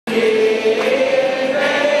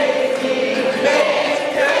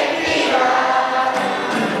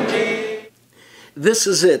This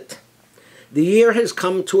is it. The year has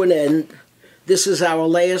come to an end. This is our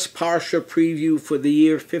last Parsha preview for the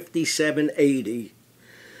year 5780.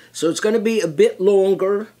 So it's going to be a bit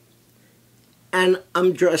longer, and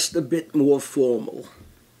I'm dressed a bit more formal.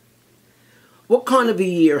 What kind of a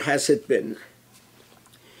year has it been?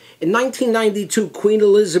 In 1992, Queen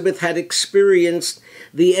Elizabeth had experienced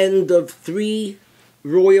the end of 3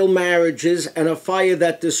 royal marriages and a fire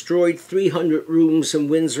that destroyed 300 rooms in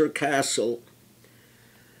Windsor Castle.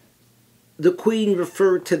 The Queen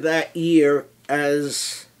referred to that year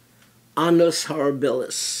as Annus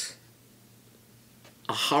Horribilis,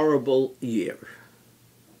 a horrible year.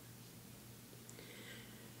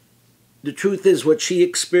 The truth is, what she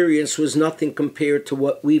experienced was nothing compared to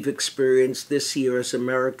what we've experienced this year as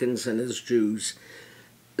Americans and as Jews.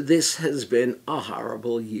 This has been a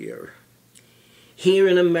horrible year. Here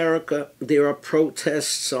in America, there are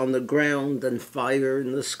protests on the ground and fire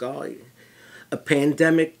in the sky. A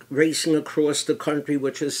pandemic racing across the country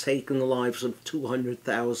which has taken the lives of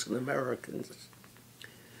 200,000 Americans.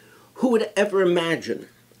 Who would ever imagine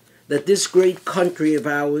that this great country of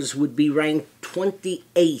ours would be ranked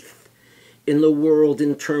 28th in the world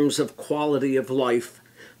in terms of quality of life,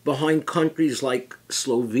 behind countries like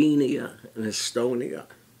Slovenia and Estonia?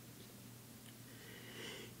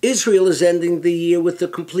 Israel is ending the year with a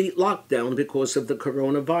complete lockdown because of the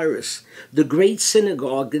coronavirus. The great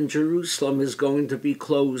synagogue in Jerusalem is going to be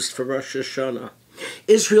closed for Rosh Hashanah.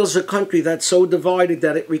 Israel's a country that's so divided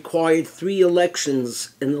that it required 3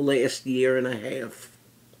 elections in the last year and a half.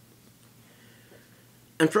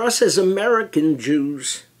 And for us as American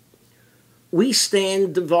Jews, we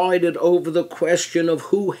stand divided over the question of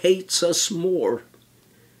who hates us more,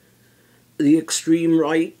 the extreme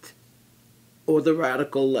right or the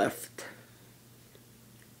radical left.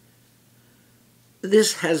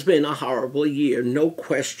 This has been a horrible year, no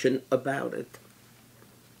question about it.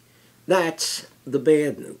 That's the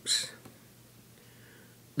bad news.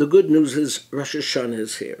 The good news is Rosh Hashanah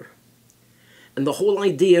is here. And the whole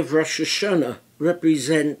idea of Rosh Hashanah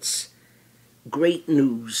represents great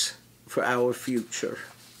news for our future.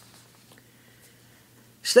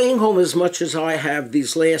 Staying home as much as I have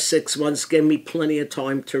these last 6 months gave me plenty of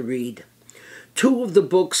time to read. 2 of the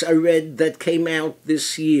books I read that came out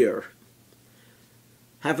this year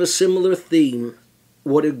have a similar theme: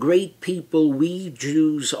 what a great people we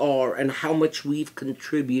Jews are and how much we've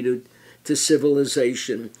contributed to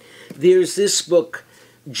civilization. There's this book,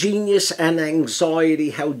 Genius and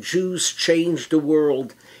Anxiety, How Jews Changed the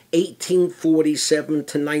World, 1847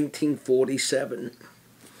 to 1947.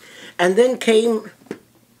 And then came,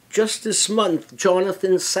 just this month,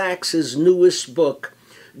 Jonathan Sacks's newest book,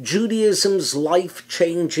 Judaism's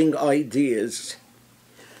Life-Changing Ideas.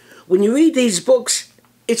 When you read these books,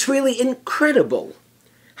 it's really incredible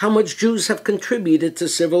how much Jews have contributed to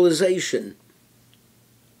civilization.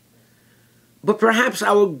 But perhaps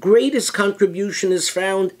our greatest contribution is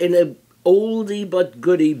found in an oldie but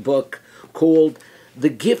goodie book called The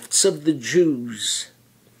Gifts of the Jews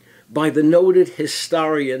by the noted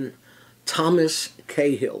historian Thomas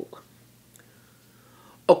Cahill.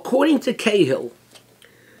 According to Cahill,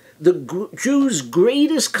 the Jews'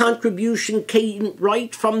 greatest contribution came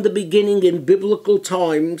right from the beginning in biblical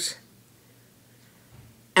times,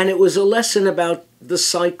 and it was a lesson about the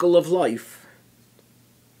cycle of life.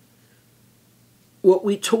 What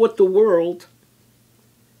we taught the world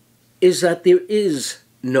is that there is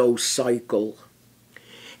no cycle.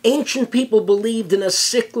 Ancient people believed in a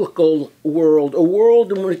cyclical world, a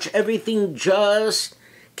world in which everything just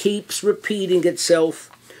keeps repeating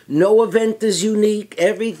itself. No event is unique.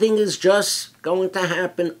 Everything is just going to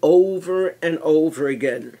happen over and over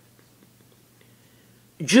again.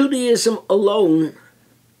 Judaism alone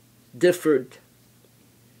differed.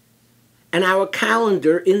 And our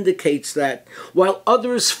calendar indicates that. While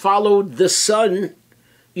others followed the sun,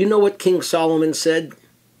 you know what King Solomon said?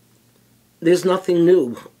 There's nothing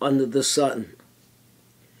new under the sun.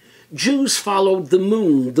 Jews followed the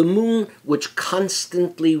moon which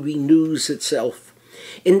constantly renews itself.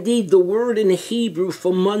 Indeed, the word in Hebrew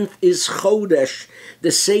for month is chodesh,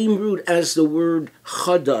 the same root as the word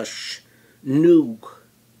chadash, new.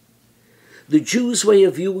 The Jews' way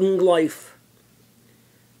of viewing life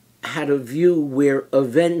had a view where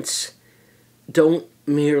events don't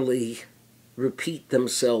merely repeat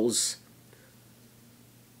themselves.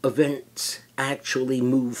 Events actually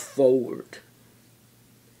move forward.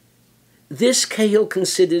 This, Cahill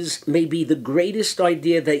considers, may be the greatest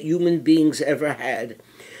idea that human beings ever had.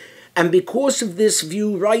 And because of this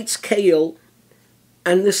view, writes Cahill,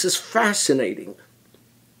 and this is fascinating,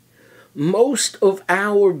 most of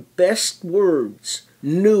our best words,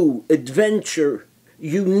 new, adventure,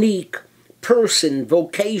 unique person,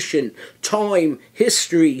 vocation, time,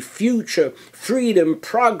 history, future, freedom,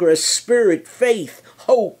 progress, spirit, faith,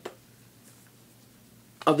 hope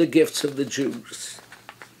are the gifts of the Jews.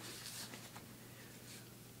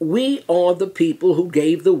 We are the people who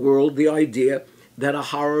gave the world the idea that a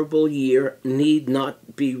horrible year need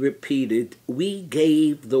not be repeated. We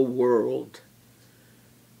gave the world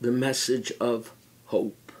the message of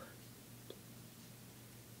hope.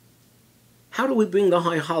 How do we bring the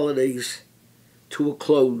high holidays to a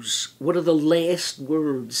close? What are the last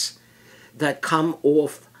words that come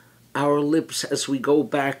off our lips as we go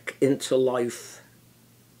back into life?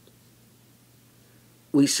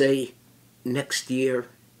 We say, next year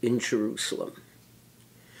in Jerusalem.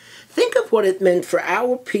 Think of what it meant for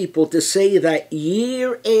our people to say that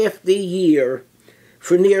year after year,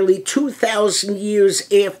 for nearly 2,000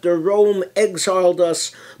 years after Rome exiled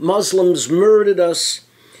us, Muslims murdered us,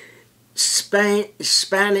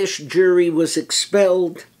 Spanish Jewry was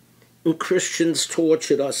expelled, and Christians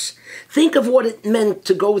tortured us. Think of what it meant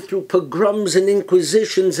to go through pogroms and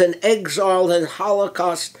inquisitions and exile and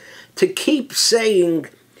Holocaust, to keep saying,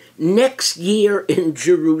 next year in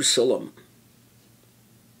Jerusalem.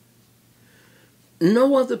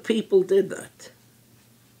 No other people did that.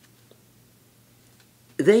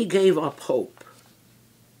 They gave up hope.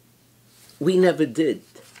 We never did.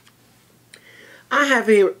 I have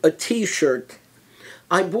here a t-shirt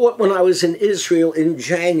I bought when I was in Israel in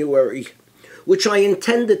January, which I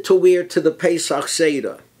intended to wear to the Pesach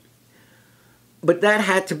Seder. But that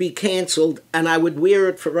had to be canceled, and I would wear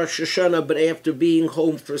it for Rosh Hashanah, but after being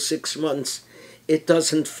home for 6 months, it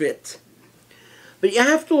doesn't fit. But you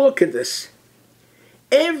have to look at this.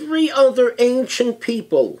 Every other ancient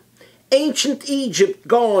people, ancient Egypt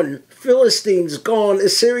gone, Philistines gone,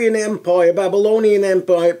 Assyrian Empire, Babylonian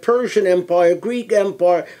Empire, Persian Empire, Greek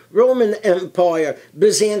Empire, Roman Empire,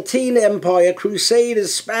 Byzantine Empire,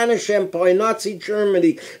 Crusaders, Spanish Empire, Nazi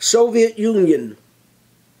Germany, Soviet Union.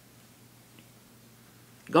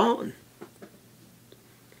 Gone.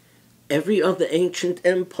 Every other ancient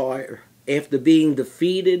empire, after being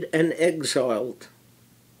defeated and exiled,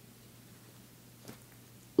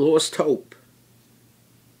 lost hope.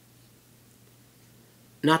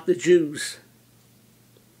 Not the Jews.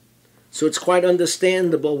 So it's quite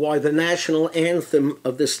understandable why the national anthem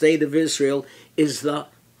of the state of Israel is the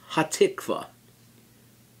Hatikva,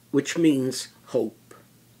 which means hope.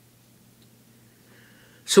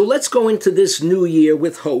 So let's go into this new year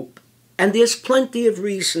with hope, and there's plenty of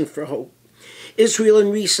reason for hope. Israel in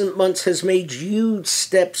recent months has made huge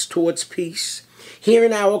steps towards peace. Here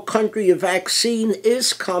in our country, a vaccine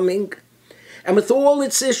is coming, and with all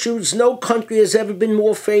its issues, no country has ever been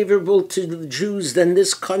more favorable to the Jews than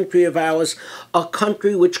this country of ours, a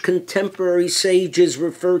country which contemporary sages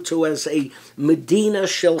refer to as a Medina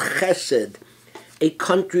shel Chesed, a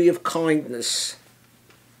country of kindness.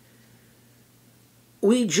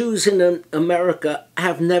 We Jews in America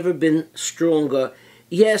have never been stronger.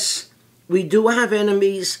 Yes, we do have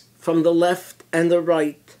enemies from the left and the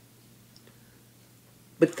right,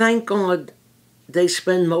 but thank God they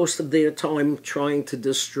spend most of their time trying to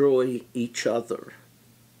destroy each other.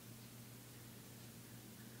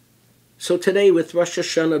 So today, with Rosh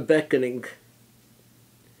Hashanah beckoning,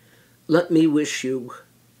 let me wish you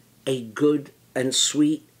a good and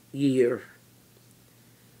sweet year,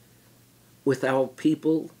 with our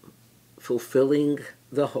people fulfilling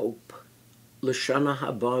the hope. L'shana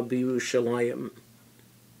haba b'Yerushalayim.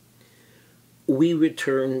 We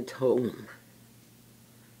returned home.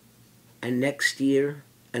 And next year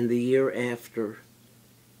and the year after,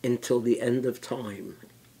 until the end of time,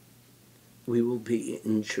 we will be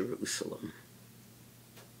in Jerusalem.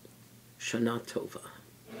 Shana Tova.